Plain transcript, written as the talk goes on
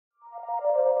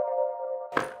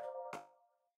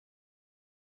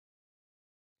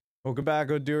Welcome back,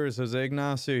 Odooers. Jose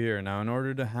Ignacio here. Now, in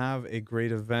order to have a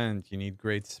great event, you need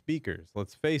great speakers.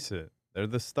 Let's face it, they're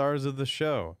the stars of the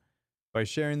show. By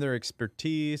sharing their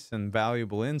expertise and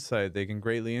valuable insight, they can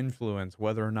greatly influence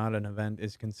whether or not an event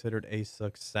is considered a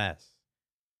success.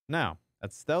 Now, at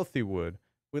Stealthywood,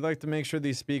 we like to make sure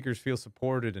these speakers feel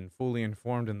supported and fully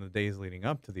informed in the days leading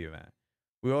up to the event.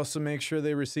 We also make sure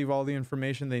they receive all the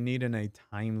information they need in a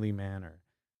timely manner.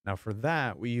 Now, for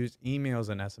that, we use emails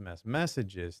and SMS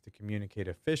messages to communicate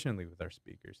efficiently with our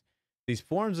speakers. These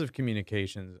forms of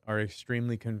communications are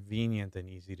extremely convenient and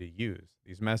easy to use.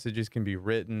 These messages can be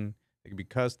written, they can be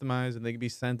customized, and they can be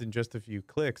sent in just a few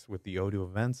clicks with the Odoo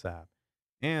Events app.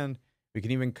 And we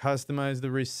can even customize the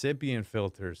recipient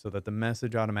filter so that the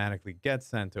message automatically gets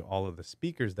sent to all of the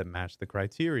speakers that match the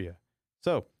criteria.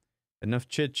 So, enough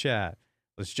chit chat.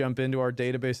 Let's jump into our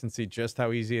database and see just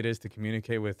how easy it is to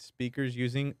communicate with speakers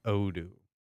using Odoo.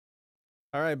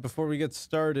 All right, before we get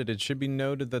started, it should be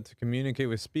noted that to communicate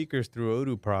with speakers through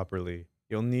Odoo properly,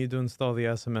 you'll need to install the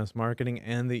SMS marketing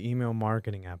and the email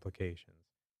marketing applications.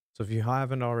 So if you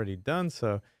haven't already done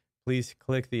so, please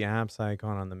click the apps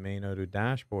icon on the main Odoo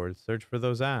dashboard, search for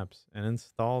those apps, and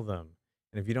install them.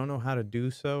 And if you don't know how to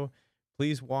do so,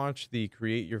 please watch the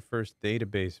Create Your First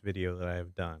Database video that I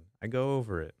have done. I go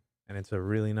over it, and it's a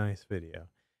really nice video.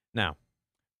 Now,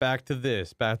 back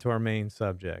to our main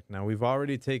subject. Now, we've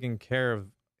already taken care of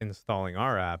installing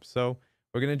our app, so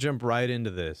we're going to jump right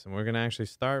into this, and we're going to actually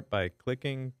start by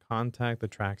clicking Contact the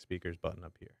Track Speakers button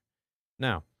up here.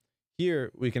 Now, here,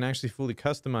 we can actually fully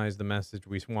customize the message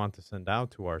we want to send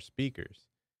out to our speakers.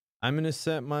 I'm going to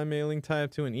set my mailing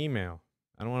type to an email.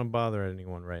 I don't want to bother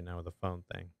anyone right now with the phone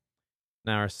thing.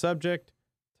 Now, our subject,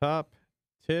 top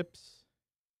tips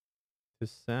to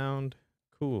sound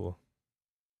cool.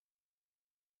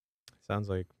 Sounds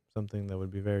like something that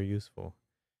would be very useful.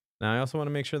 Now, I also want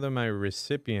to make sure that my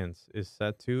recipients is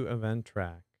set to event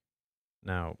track.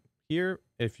 Now, here,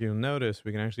 if you'll notice,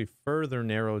 we can actually further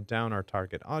narrow down our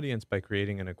target audience by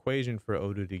creating an equation for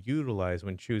Odoo to utilize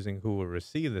when choosing who will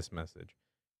receive this message.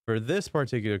 For this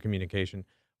particular communication,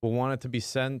 we'll want it to be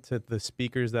sent to the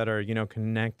speakers that are,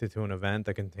 connected to an event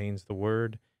that contains the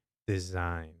word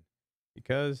design,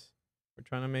 because we're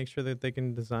trying to make sure that they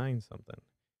can design something.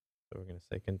 So we're going to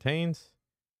say contains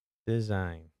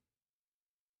design.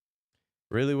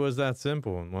 Really was that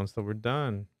simple. And once that we're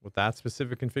done with that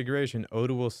specific configuration,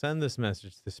 Odoo will send this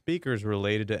message to speakers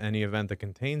related to any event that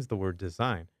contains the word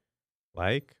design.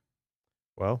 Like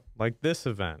this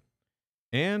event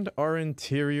and our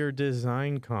interior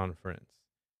design conference.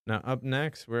 Now, up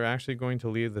next, we're actually going to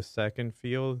leave the second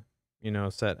field,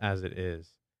 set as it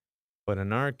is. But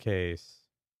in our case,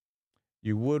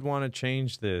 you would want to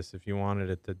change this if you wanted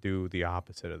it to do the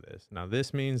opposite of this. Now,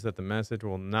 this means that the message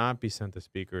will not be sent to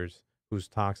speakers whose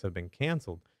talks have been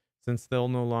canceled, since they'll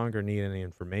no longer need any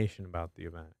information about the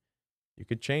event. You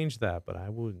could change that, but I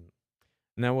wouldn't.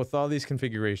 Now, with all these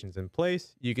configurations in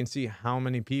place, you can see how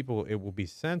many people it will be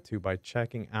sent to by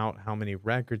checking out how many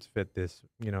records fit this,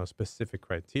 specific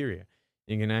criteria.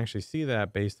 You can actually see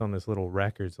that based on this little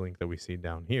records link that we see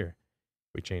down here.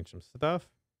 We change some stuff.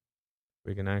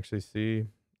 We can actually see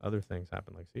other things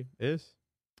happen. Like, see, is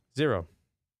 0.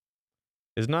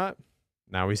 Is not.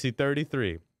 Now we see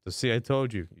 33. So see, I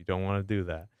told you, you don't want to do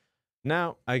that.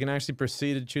 Now I can actually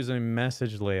proceed to choose a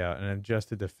message layout and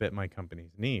adjust it to fit my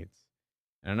company's needs.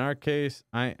 And in our case,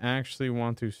 I actually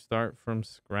want to start from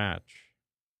scratch,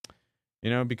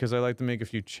 because I like to make a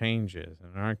few changes.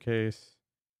 In our case,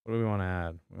 what do we want to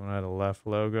add? We want to add a left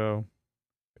logo.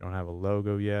 We don't have a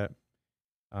logo yet.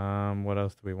 What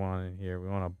else do we want in here? We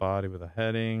want a body with a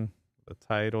heading, the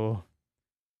title,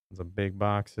 some big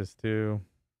boxes too.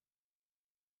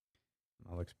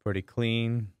 That looks pretty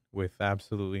clean with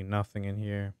absolutely nothing in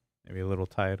here. Maybe a little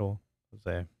title,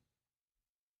 Jose.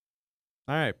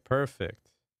 All right,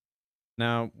 perfect.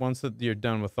 Now, once that you're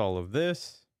done with all of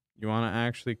this, you want to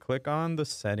actually click on the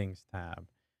Settings tab.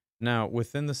 Now,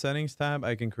 within the Settings tab,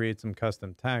 I can create some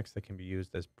custom text that can be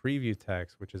used as preview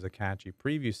text, which is a catchy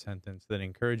preview sentence that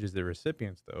encourages the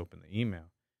recipients to open the email.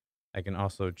 I can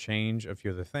also change a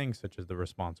few other things, such as the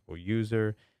responsible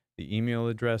user, the email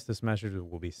address this message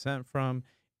will be sent from,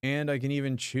 and I can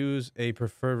even choose a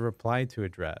preferred reply to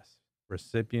address,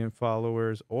 recipient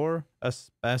followers, or a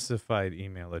specified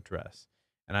email address.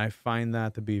 And I find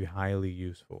that to be highly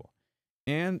useful.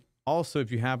 And also,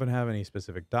 if you happen to have any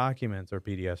specific documents or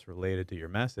PDFs related to your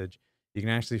message, you can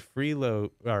actually freely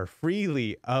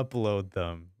upload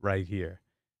them right here.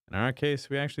 In our case,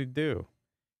 we actually do.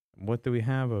 What do we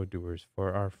have, Odooers,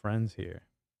 for our friends here?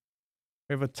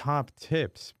 We have a top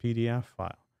tips PDF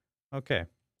file. Okay.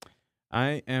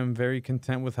 I am very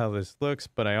content with how this looks,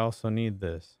 but I also need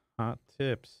this. Hot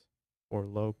tips for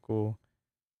local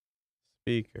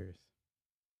speakers.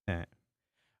 Eh.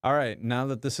 All right, now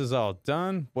that this is all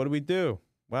done, what do?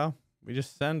 Well, we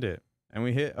just send it and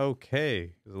we hit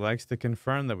OK because it likes to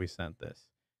confirm that we sent this.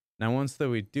 Now, once that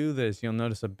we do this, you'll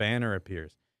notice a banner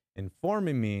appears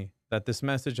informing me that this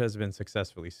message has been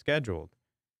successfully scheduled.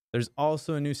 There's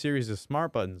also a new series of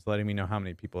smart buttons letting me know how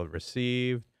many people have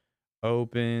received,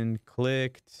 opened,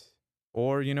 clicked,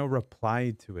 or,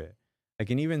 replied to it. I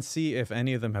can even see if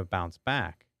any of them have bounced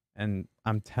back. And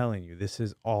I'm telling you, this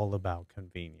is all about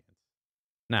convenience.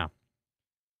 Now,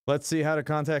 let's see how to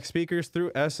contact speakers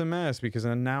through SMS because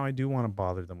now I do want to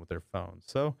bother them with their phones.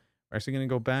 So we're actually going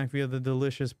to go back via the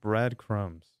delicious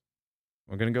breadcrumbs.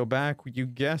 We're going to go back. You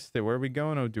guessed it. Where are we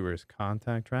going, Odooers?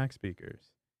 Contact track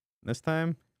speakers. This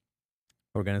time,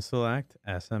 we're going to select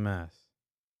SMS.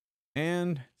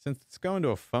 And since it's going to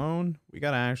a phone, we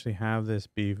got to actually have this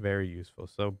be very useful.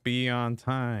 So be on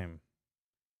time.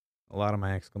 A lot of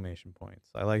my exclamation points.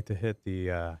 I like to hit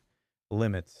the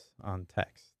limits on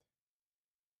text.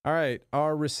 All right,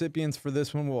 our recipients for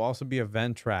this one will also be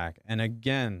event track. And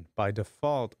again, by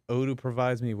default, Odoo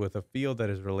provides me with a field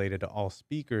that is related to all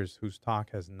speakers whose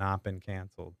talk has not been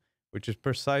canceled, which is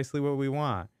precisely what we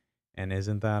want. And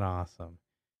isn't that awesome?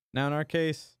 Now, in our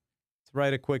case, let's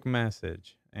write a quick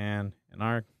message. And in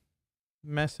our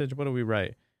message, what do we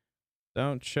write?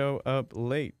 Don't show up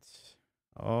late.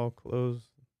 I'll close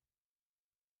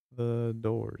the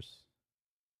doors.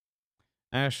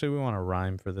 Actually, we want to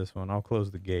rhyme for this one. I'll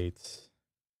close the gates.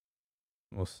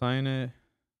 We'll sign it.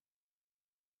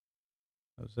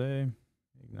 Jose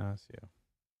Ignacio.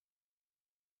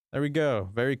 There we go.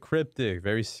 Very cryptic,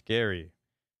 very scary.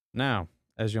 Now,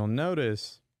 as you'll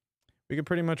notice, we can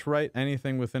pretty much write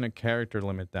anything within a character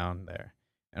limit down there.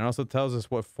 And it also tells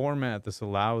us what format this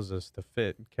allows us to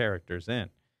fit characters in.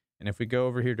 And if we go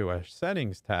over here to our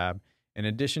settings tab, in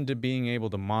addition to being able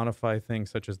to modify things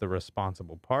such as the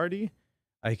responsible party,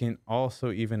 I can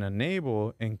also even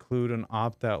enable include an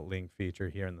opt-out link feature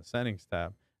here in the settings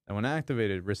tab. And when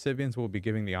activated, recipients will be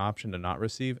given the option to not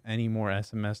receive any more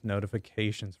SMS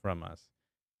notifications from us.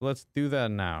 Let's do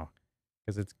that now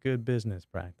because it's good business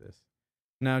practice.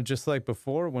 Now, just like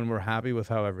before, when we're happy with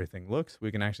how everything looks,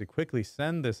 we can actually quickly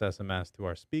send this SMS to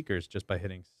our speakers just by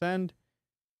hitting send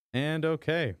and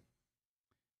OK.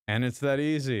 And it's that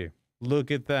easy.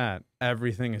 Look at that.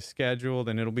 Everything is scheduled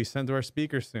and it'll be sent to our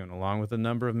speakers soon, along with a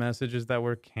number of messages that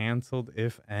were canceled,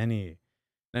 if any.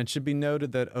 And it should be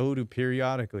noted that Odoo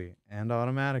periodically and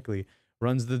automatically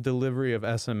runs the delivery of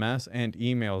SMS and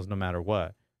emails no matter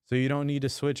what. So you don't need to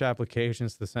switch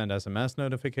applications to send SMS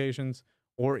notifications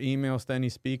or emails to any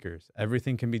speakers.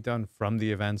 Everything can be done from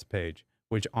the events page,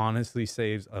 which honestly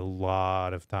saves a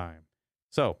lot of time.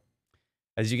 So,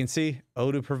 as you can see,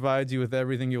 Odoo provides you with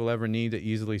everything you will ever need to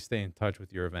easily stay in touch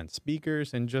with your event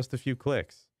speakers in just a few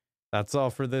clicks. That's all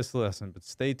for this lesson, but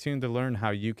stay tuned to learn how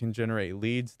you can generate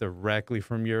leads directly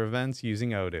from your events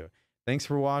using Odoo. Thanks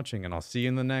for watching, and I'll see you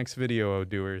in the next video,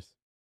 Odooers.